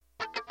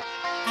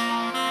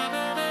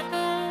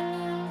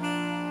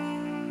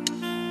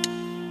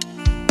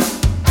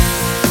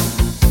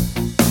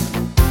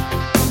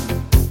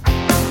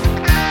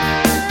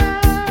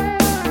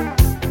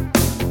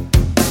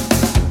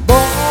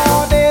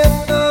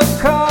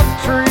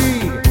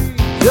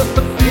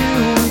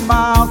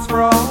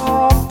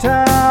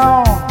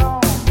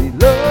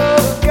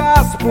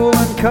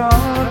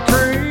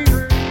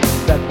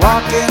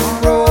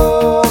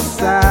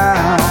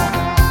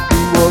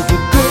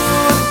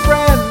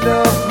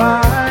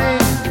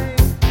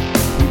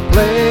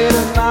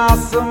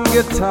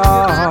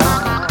guitar.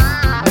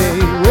 May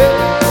he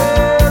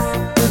rest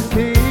in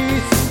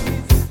peace.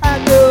 I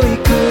know he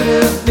could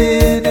have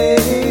been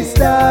a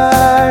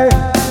star.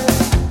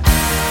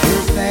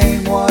 His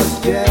name was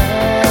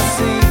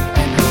Jesse,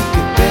 and he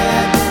could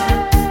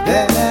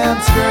bend them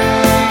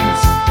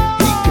strings.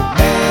 He could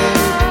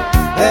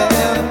make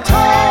them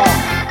talk,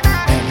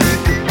 and he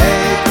could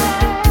make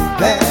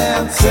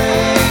them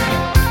sing.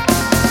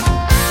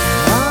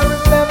 I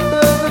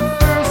remember the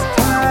first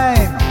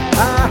time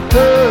I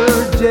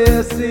heard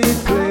Jesse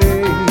play.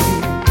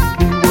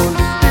 He was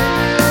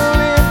still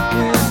in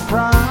his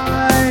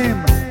prime,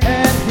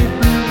 and he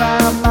blew my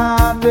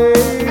mind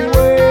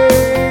away.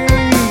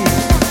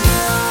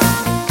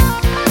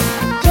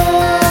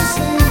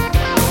 Jesse,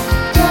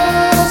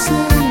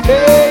 Jesse,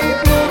 they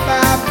blew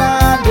my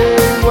mind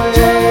away.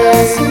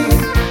 Jesse,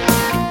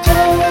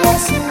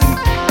 Jesse,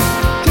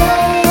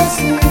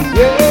 Jesse,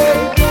 yeah, they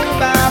blew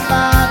my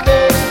mind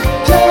away.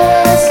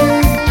 Jesse,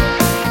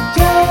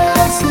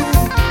 Jesse,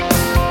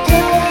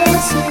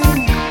 Jesse,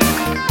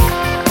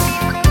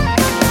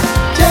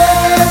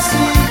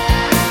 Jesse,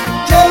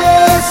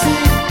 Jesse,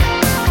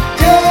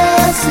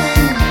 Jesse.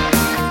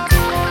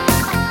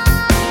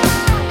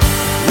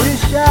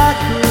 Wish I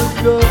could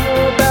go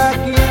back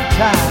in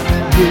time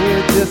and hear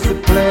Jesse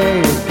play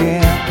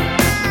again,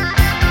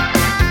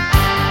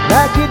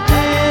 like he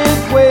did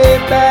way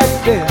back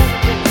then.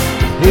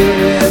 Hear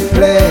him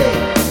play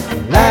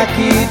like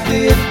he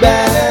did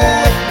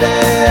back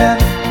then.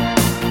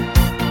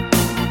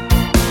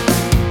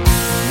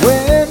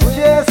 When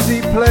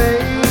Jesse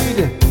played,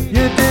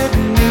 you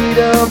didn't need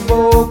a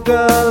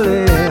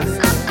vocalist.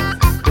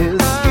 His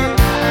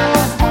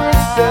skills were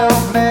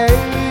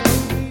self-made,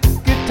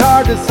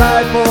 guitar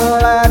disciple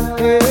at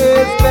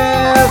his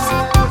best.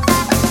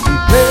 He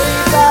played